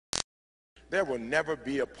There will never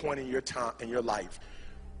be a point in your time in your life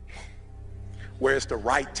where it's the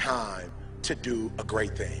right time to do a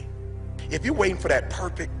great thing. If you're waiting for that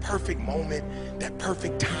perfect moment, that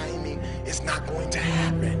perfect timing, it's not going to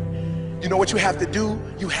happen. You know what you have to do?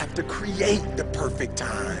 You have to create the perfect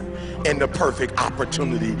time and the perfect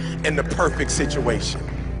opportunity and the perfect situation.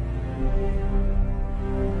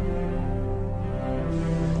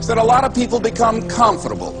 So that a lot of people become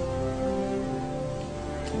comfortable.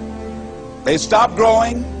 They stop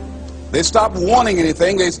growing. They stop wanting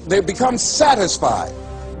anything. They become satisfied.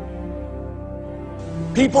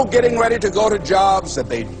 People getting ready to go to jobs that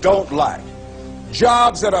they don't like.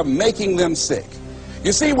 Jobs that are making them sick.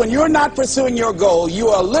 You see, when you're not pursuing your goal, you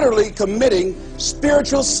are literally committing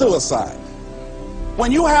spiritual suicide.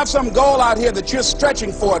 When you have some goal out here that you're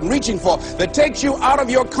stretching for and reaching for that takes you out of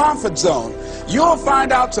your comfort zone, you'll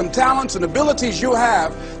find out some talents and abilities you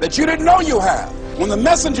have that you didn't know you have. When the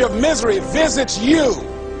messenger of misery visits you,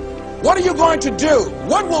 what are you going to do?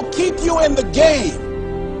 What will keep you in the game?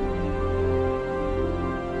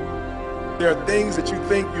 There are things that you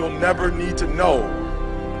think you'll never need to know,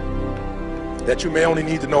 that you may only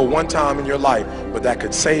need to know one time in your life, but that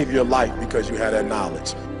could save your life because you had that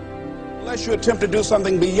knowledge. Unless you attempt to do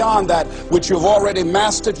something beyond that which you've already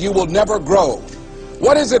mastered, you will never grow.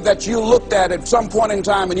 What is it that you looked at some point in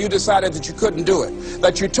time and you decided that you couldn't do it,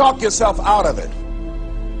 that you talked yourself out of it?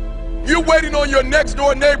 You're waiting on your next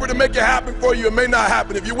door neighbor to make it happen for you. It may not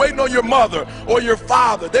happen. If you're waiting on your mother or your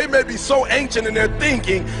father, they may be so ancient in their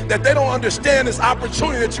thinking that they don't understand this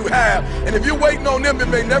opportunity that you have. And if you're waiting on them, it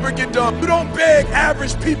may never get done. You don't beg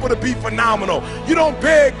average people to be phenomenal. You don't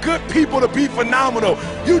beg good people to be phenomenal.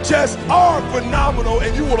 You just are phenomenal,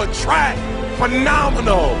 and you will attract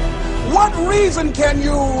phenomenal. What reason can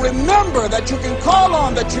you remember that you can call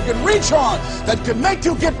on, that you can reach on, that can make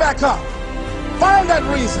you get back up? Find that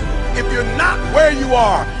reason. If you're not where you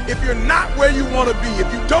are, if you're not where you want to be,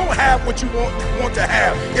 if you don't have what you want to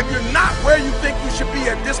have, if you're not where you think you should be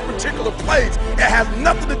at this particular place, it has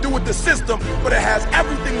nothing to do with the system, but it has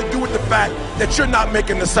everything to do with the fact that you're not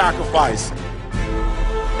making the sacrifice.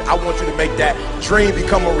 I want you to make that dream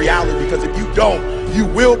become a reality, because if you don't, you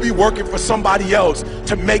will be working for somebody else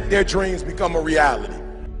to make their dreams become a reality.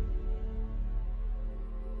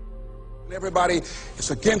 Everybody is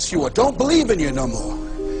against you or don't believe in you no more.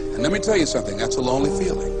 And let me tell you something, that's a lonely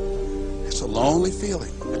feeling. It's a lonely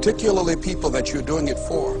feeling, particularly people that you're doing it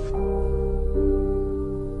for.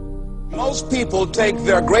 Most people take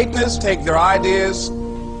their greatness, take their ideas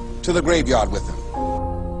to the graveyard with them.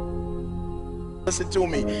 Listen to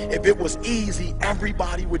me, if it was easy,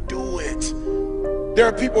 everybody would do it. There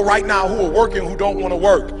are people right now who are working who don't want to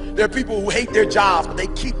work. There are people who hate their jobs, but they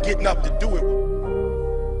keep getting up to do it.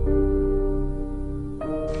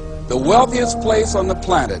 The wealthiest place on the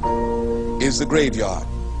planet is the graveyard.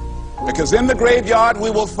 Because in the graveyard we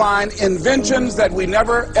will find inventions that we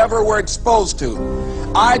never ever were exposed to.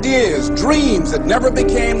 Ideas, dreams that never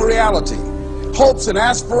became reality. Hopes and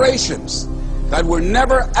aspirations that were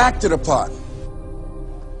never acted upon.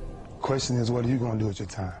 The question is, what are you going to do with your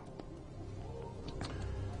time?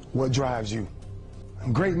 What drives you?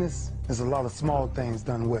 And greatness is a lot of small things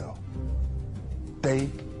done well. Day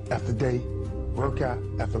after day, workout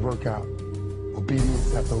after workout,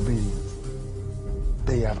 obedience after obedience,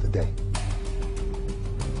 day after day.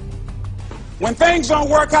 When things don't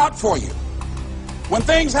work out for you, when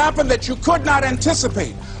things happen that you could not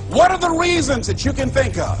anticipate, what are the reasons that you can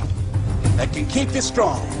think of that can keep you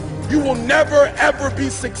strong? You will never ever be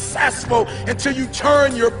successful until you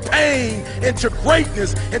turn your pain into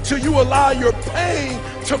greatness, until you allow your pain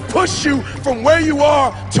to push you from where you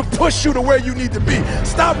are to push you to where you need to be.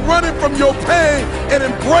 Stop running from your pain and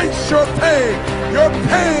embrace your pain. Your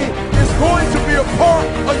pain is going to be a part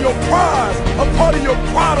of your prize, a part of your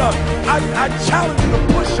product. I challenge you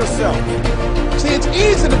to push yourself. See, it's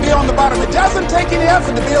easy to be on the bottom. It doesn't take any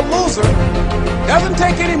effort to be a loser. It doesn't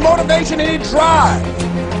take any motivation, any drive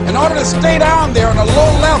in order to stay down there on a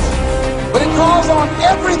low level. But it calls on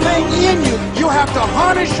everything in you. You have to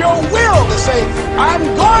harness your will to say, I'm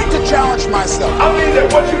going to challenge myself. I mean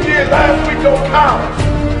that what you did last week don't count.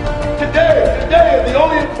 Today is the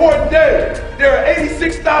only important day. There are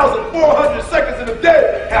 86,400 seconds in a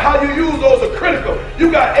day, and how you use those are critical.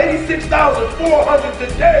 You got 86,400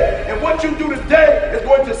 today, and what you do today is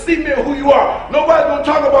going to cement who you are. Nobody's going to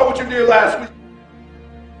talk about what you did last week.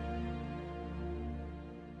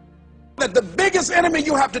 That the biggest enemy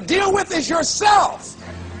you have to deal with is yourself.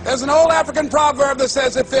 There's an old African proverb that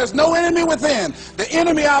says, if there's no enemy within, the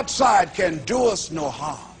enemy outside can do us no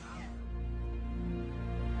harm.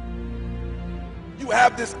 You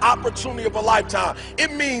have this opportunity of a lifetime.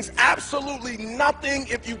 It means absolutely nothing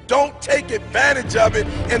if you don't take advantage of it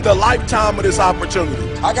in the lifetime of this opportunity.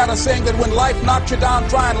 I got a saying that when life knocks you down,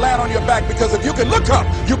 try and land on your back, because if you can look up,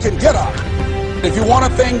 you can get up. If you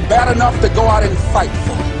want a thing bad enough to go out and fight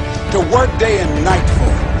for, to work day and night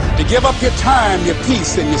for, to give up your time, your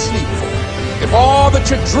peace, and your sleep for, if all that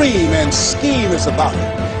you dream and scheme is about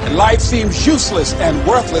it, and life seems useless and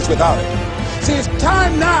worthless without it. See, it's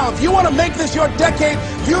time now. If you want to make this your decade,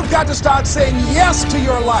 you've got to start saying yes to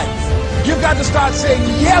your life. You've got to start saying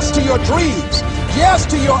yes to your dreams, yes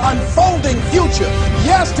to your unfolding future,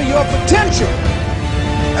 yes to your potential,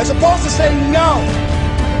 as opposed to saying no.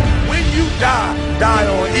 When you die, die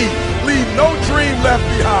on E. Leave no dream left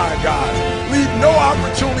behind, guys. Leave no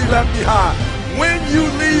opportunity left behind. When you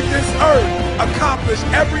leave this earth, accomplish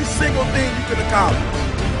every single thing you can accomplish.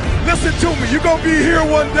 Listen to me, you're going to be here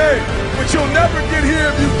one day, but you'll never get here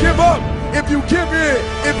if you give up, if you give in,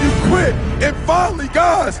 if you quit. And finally,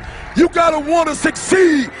 guys, you got to want to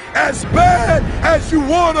succeed as bad as you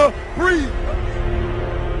want to breathe.